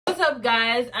up,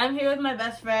 guys? I'm here with my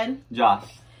best friend, Josh.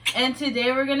 And today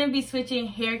we're going to be switching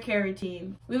hair care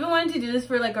routine. We've been wanting to do this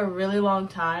for like a really long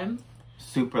time.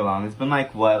 Super long. It's been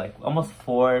like, what, like almost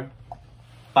 4-5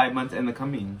 months in the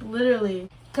coming. Literally.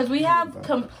 Because we have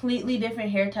completely different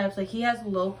hair types. Like, he has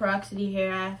low porosity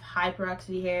hair, I have high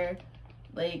porosity hair.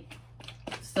 Like,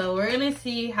 so we're going to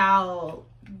see how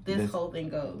this whole thing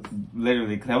goes.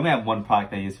 Literally, because I only have one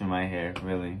product I use for my hair,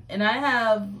 really. And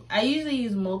I usually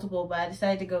use multiple, but I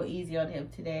decided to go easy on him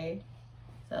today.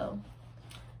 So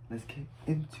let's get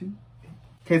into it.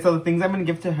 Okay, so the things I'm going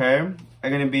to give to her are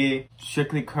going to be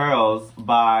Strictly Curls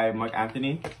by Marc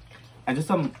Anthony. And just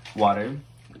some water.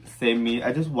 Same me.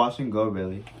 I just wash and go,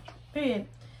 really. Period.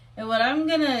 And what I'm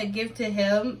going to give to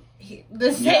him,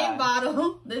 the same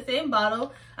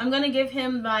bottle, I'm going to give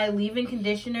him my leave-in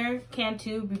conditioner,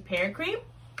 Cantu Repair Cream.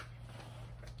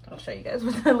 I'll show you guys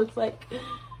what that looks like.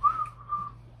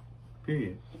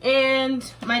 Period. And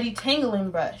my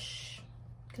detangling brush.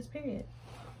 Because period.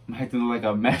 Might do look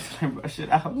like a mess when I brush it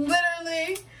out.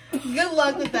 Literally. Good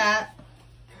luck with that.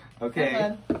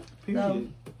 Okay.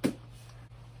 Period.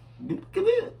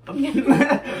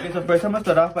 Okay, so first I'm gonna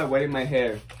start off by wetting my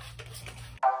hair.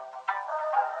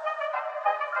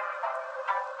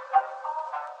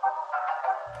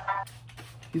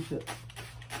 He's a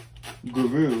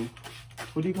guru.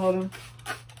 What do you call him?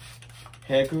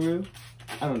 Hair guru?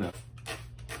 I don't know.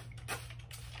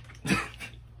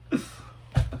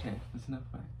 Okay, that's enough.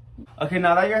 Okay,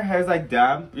 now that your hair's like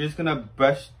damp, you're just gonna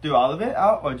brush through all of it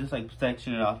out, or just like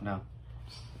section it off now?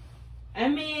 I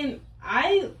mean,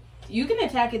 you can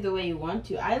attack it the way you want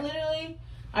to.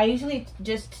 I usually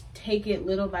just take it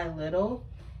little by little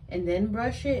and then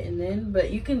brush it, and then,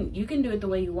 but you can do it the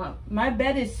way you want. My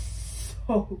bed is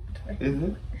so dirty. Is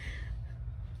it?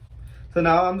 So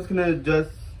now I'm just gonna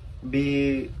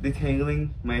be detangling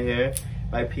my hair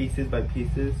by pieces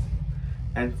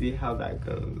and see how that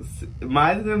goes.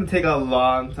 Mine's gonna take a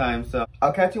long time, so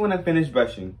I'll catch you when I finish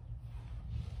brushing.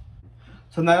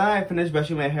 So now that I finished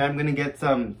brushing my hair, I'm gonna get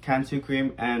some Cantu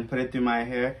cream and put it through my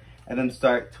hair and then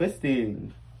start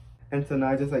twisting. And so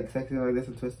now I just like section it like this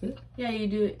and twist it? Yeah, you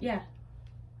do it, yeah.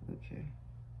 Okay.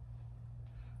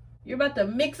 You're about to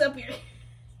mix up your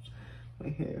my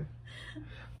hair.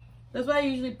 That's why I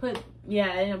usually put, in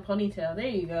a ponytail. There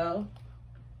you go.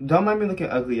 Don't mind me looking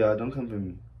ugly, y'all. Don't come for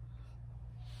me.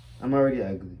 I'm already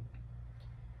ugly.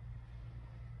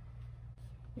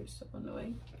 You're so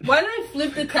annoying. Why did I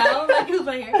flip the towel like it was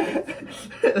my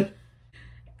hair?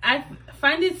 I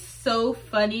find it so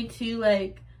funny too,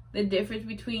 like the difference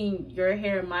between your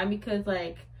hair and mine, because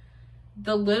like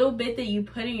the little bit that you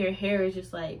put in your hair is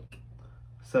just like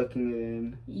sucking it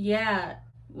in. Yeah.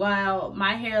 While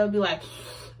my hair will be like,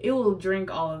 it will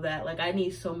drink all of that. Like, I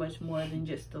need so much more than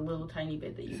just the little tiny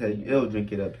bit that you said. It'll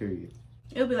drink it up, period.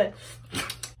 It'll be like,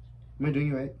 am I doing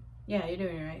it right? Yeah, you're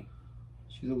doing it right.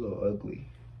 She's a little ugly.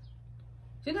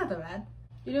 She's not that bad.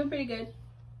 You're doing pretty good.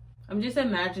 I'm just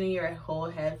imagining your whole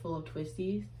head full of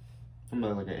twisties. I'm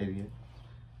not like an idiot.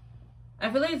 I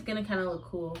feel like it's gonna kind of look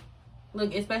cool.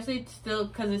 Look, especially still,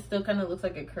 because it still kind of looks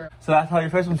like a curl. So that's how your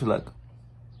first one should look.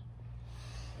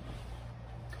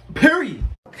 Period.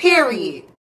 Period.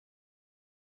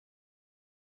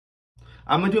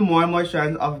 I'm gonna do more and more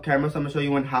strands off of camera, so I'm gonna show you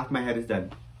when half my head is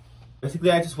done.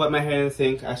 Basically, I just wet my hair in the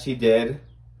sink as she did.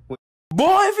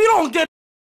 Boy, if you don't get...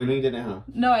 You know you didn't, huh?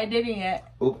 No, I didn't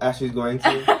yet. Oop, as she's going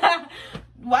to.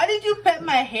 Why did you pet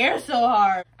my hair so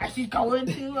hard? As she's going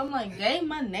to. I'm like, dang,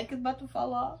 my neck is about to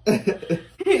fall off.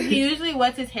 He usually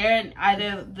wets his hair in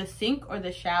either the sink or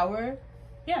the shower.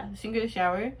 Yeah, the sink or the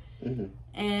shower.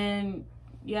 And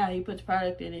yeah, he puts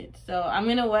product in it. So I'm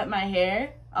gonna wet my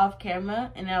hair off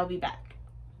camera and I'll be back.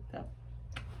 So.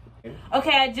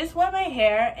 Okay, I just wet my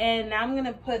hair and now I'm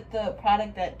gonna put the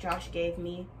product that Josh gave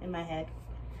me in my head.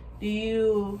 Do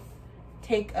you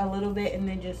take a little bit and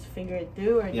then just finger it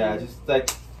through, or yeah, just like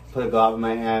put a glove in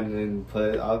my hand and then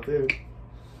put it all through.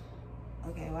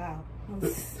 Okay, wow.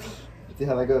 See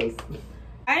how that goes.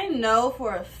 I know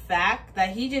for a fact that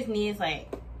he just needs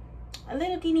like a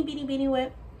little teeny bitty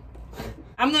whip.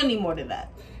 I'm gonna need more than that.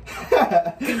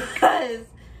 Because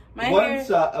my hair... One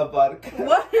shot of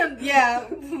vodka. Yeah,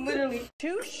 literally.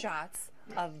 2 shots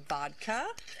of vodka.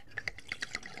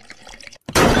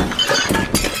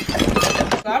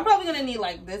 So I'm probably gonna need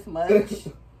like this much.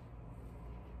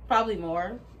 Probably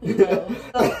more. Who knows?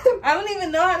 So, I don't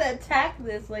even know how to attack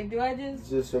this. Like, do I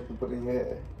just have to put it in your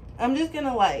hair? I'm just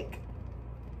gonna like...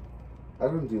 I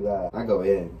don't do that. I go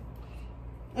in.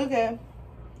 Okay.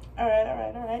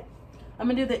 Alright. I'm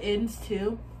gonna do the ends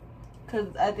too,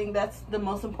 because I think that's the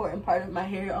most important part of my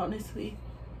hair, honestly.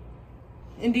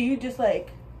 And do you just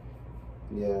like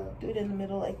Yeah. Do it in the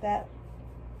middle like that.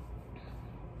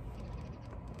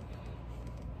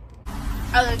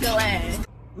 I look away.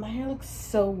 My hair looks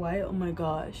so white. Oh my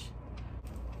gosh.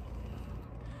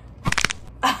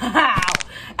 Ow!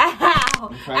 Ow!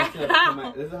 I'm trying to put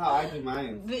my, this is how I do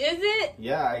mine. Is it?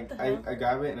 Yeah, I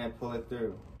grab it and I pull it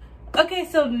through. Okay,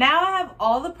 so now I have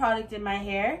all the product in my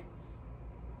hair.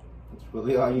 That's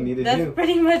really all you need to do. That's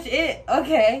pretty much it.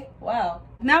 Okay, wow.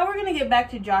 Now we're gonna get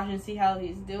back to Josh and see how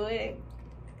he's doing.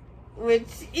 Which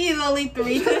he's only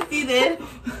 3 twisties in.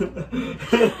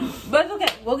 But it's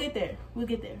okay, we'll get there. We'll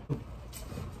get there.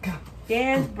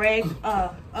 Dance break,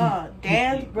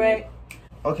 dance break.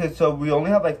 Okay, so we only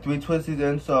have like 3 twisties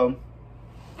in, so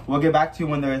we'll get back to you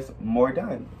when there's more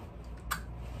done.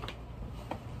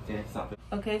 Yeah, stop it.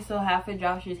 Okay, so half of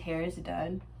Josh's hair is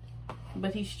done.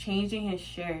 But he's changing his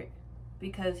shirt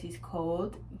because he's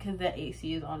cold. Because the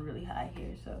AC is on really high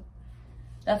here, so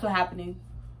that's what's happening.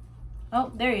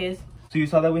 Oh, there he is. So you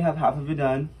saw that we have half of it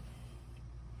done.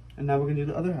 And now we're gonna do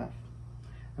the other half.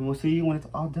 And we'll see you when it's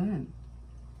all done.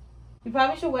 You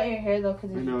probably should wet your hair though,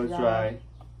 because I know it's dry.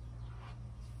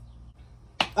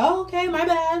 Oh, okay, my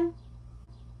bad.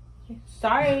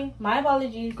 Sorry, my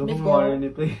apologies. Go Miss put Girl. water in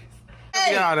it, please.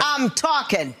 Hey, I'm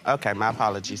talking. Okay, my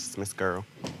apologies, Miss Girl.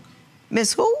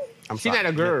 Miss who? I'm She's sorry.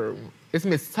 not a girl. It's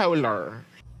Miss Solar.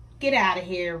 Get out of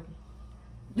here.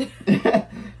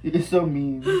 You're just so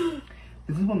mean.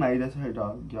 This is what Maddie does to her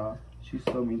dog, y'all. She's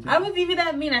so mean to her. I was even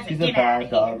that mean. I said, She's a get out bad of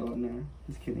dog here. on there.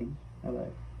 Just kidding. I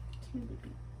like.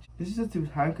 This is just too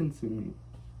time consuming.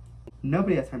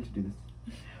 Nobody has time to do this.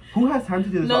 Who has time to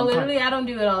do this No, all the literally, time? I don't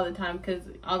do it all the time because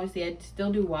obviously I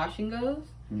still do wash and goes.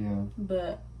 Yeah.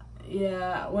 But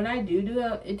yeah, when I do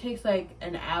it, it takes like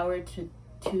an hour to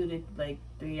 2 to like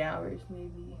 3 hours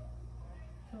maybe.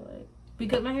 So like,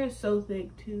 because my hair is so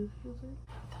thick too.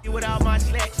 Without my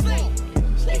slack,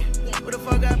 what the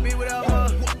fuck I be without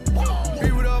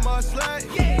my slack,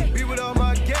 be without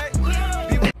my gay.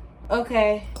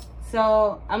 Okay,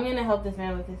 so I'm gonna help this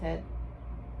man with his head,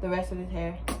 the rest of his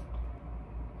hair.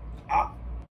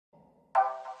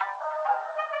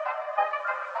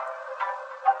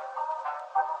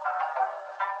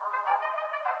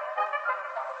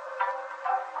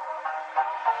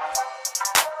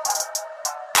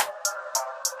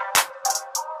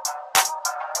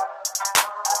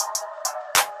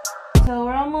 So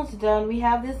we're almost done. We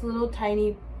have this little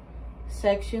tiny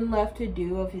section left to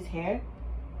do of his hair,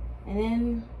 and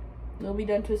then we'll be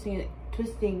done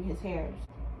twisting his hair.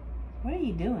 What are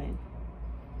you doing?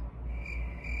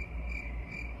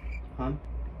 Huh?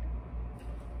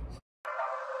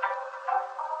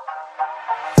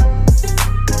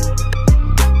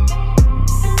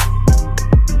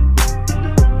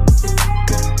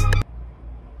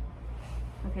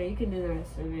 Okay, you can do the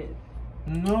rest of it.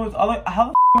 No, it's all like, how the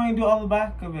f am I gonna do all the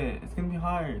back of it? It's gonna be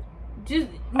hard. Just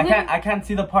I can't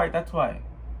see the part, that's why.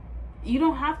 You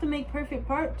don't have to make perfect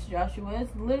parts, Joshua.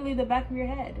 It's literally the back of your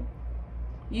head.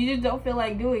 You just don't feel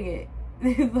like doing it.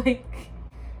 It's like,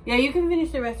 yeah, you can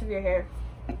finish the rest of your hair.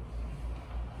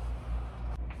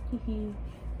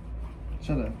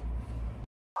 Shut up.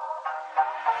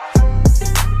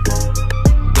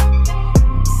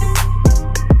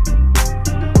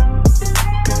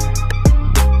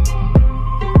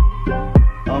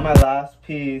 On my last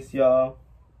piece, y'all.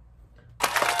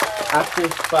 After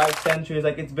 5 centuries,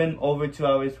 like it's been over 2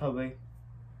 hours probably.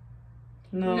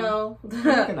 No.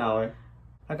 Like an hour.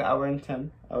 Like an hour and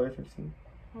 10, hour 15.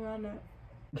 Around that.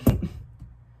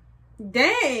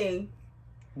 Dang!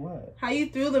 What? How you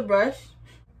threw the brush?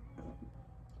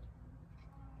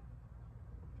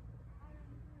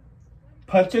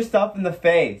 Punch yourself in the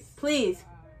face. Please.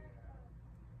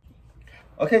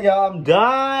 Okay, y'all, I'm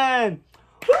done.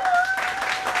 Woo!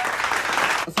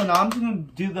 So now I'm just gonna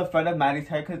do the front of Maddie's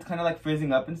hair because it's kind of like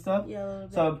freezing up and stuff. Yeah, a little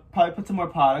bit. So probably put some more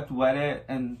product, wet it,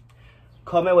 and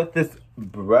comb it with this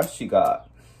brush she got.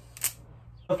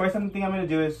 The first thing I'm gonna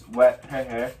do is wet her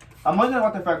hair. I'm only gonna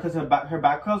wet the front because her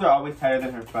back curls are always tighter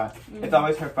than her front. It's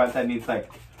always her front that needs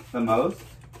like the most.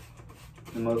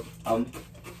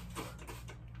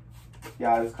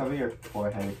 Yeah, just cover your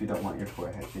forehead if you don't want your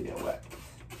forehead to get wet.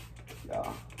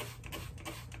 Yeah.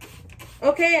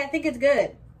 Okay, I think it's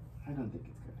good. I don't think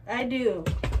it's good. I do.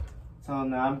 So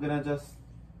now I'm gonna just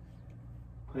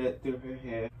put it through her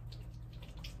hair.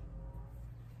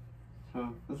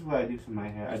 So this is what I do to my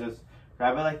hair. I just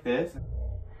grab it like this.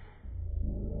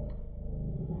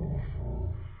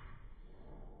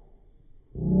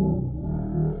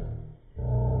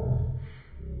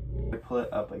 I pull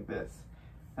it up like this.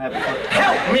 And I pull it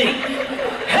Help me!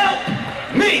 Help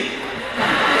me!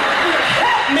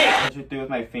 Help me! push it through with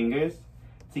my fingers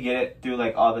to get it through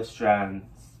like all the strands.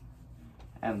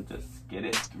 And just get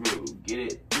it through, get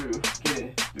it through, get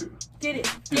it through. Get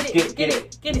it, get it, get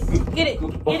it, get it, get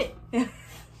it, get it.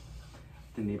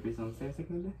 The neighbors downstairs are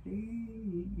gonna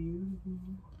hate you.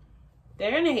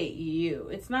 They're gonna hate you.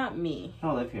 It's not me. I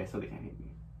don't live here, so they can't hate me.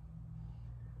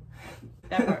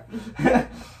 That part.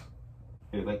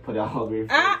 You like put it all over your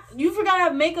face. Ah! You forgot to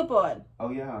have makeup on.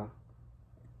 Oh yeah.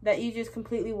 That you just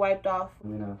completely wiped off.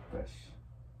 I'm gonna brush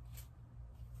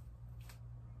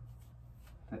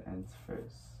the ends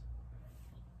first.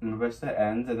 I'm gonna brush the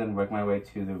ends and then work my way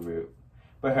to the root.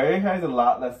 But her hair is a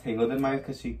lot less tangled than mine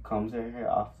because she combs her hair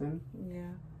often.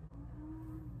 Yeah.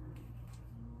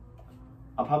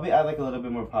 I'll probably add like a little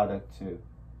bit more product too.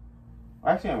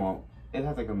 Actually, I won't. It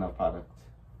has like enough product.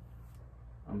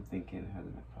 I'm thinking it has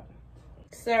enough product.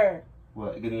 Sir.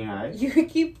 What? Getting your eyes? You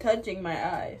keep touching my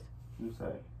eyes. I'm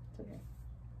sorry. It's okay.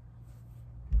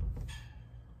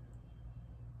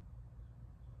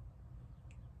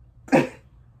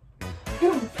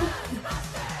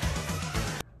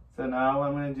 So now what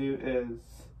I'm gonna do is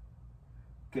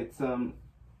get some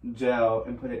gel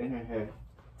and put it in her hair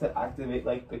to activate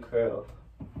like the curl.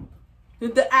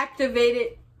 To activate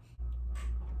it.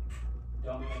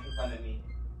 Don't be making fun of me.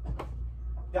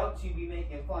 Don't you be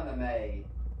making fun of me.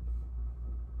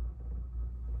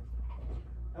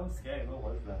 That was scary. What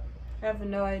was that? I have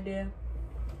no idea.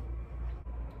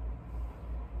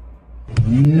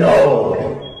 No!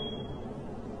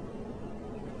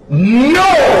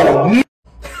 No!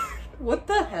 What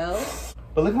the hell?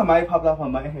 But look how mine popped off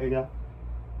on my hair, yeah.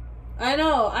 I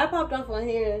know. I popped off on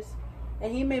his.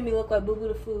 And he made me look like Boo Boo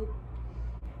the Foo.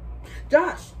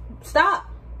 Josh, stop.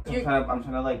 I'm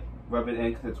trying to like rub it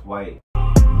in because it's white.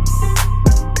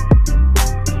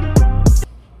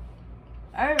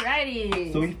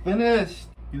 Alrighty. So we finished.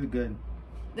 You look good.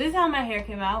 This is how my hair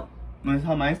came out. This is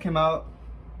how mine came out.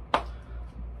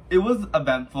 It was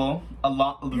eventful.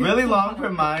 Really long for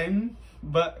mine.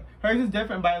 But hers is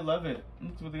different, but I love it.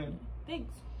 It's really good.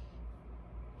 Thanks.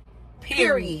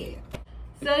 Period.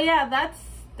 So yeah,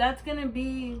 that's gonna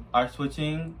be Our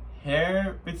switching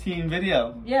hair routine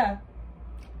video. yeah.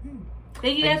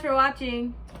 Thank you guys for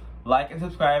watching. Like and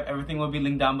subscribe. Everything will be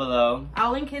linked down below.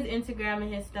 I'll link his Instagram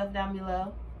and his stuff down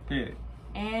below. Period.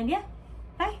 And yeah,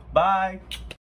 bye. Bye.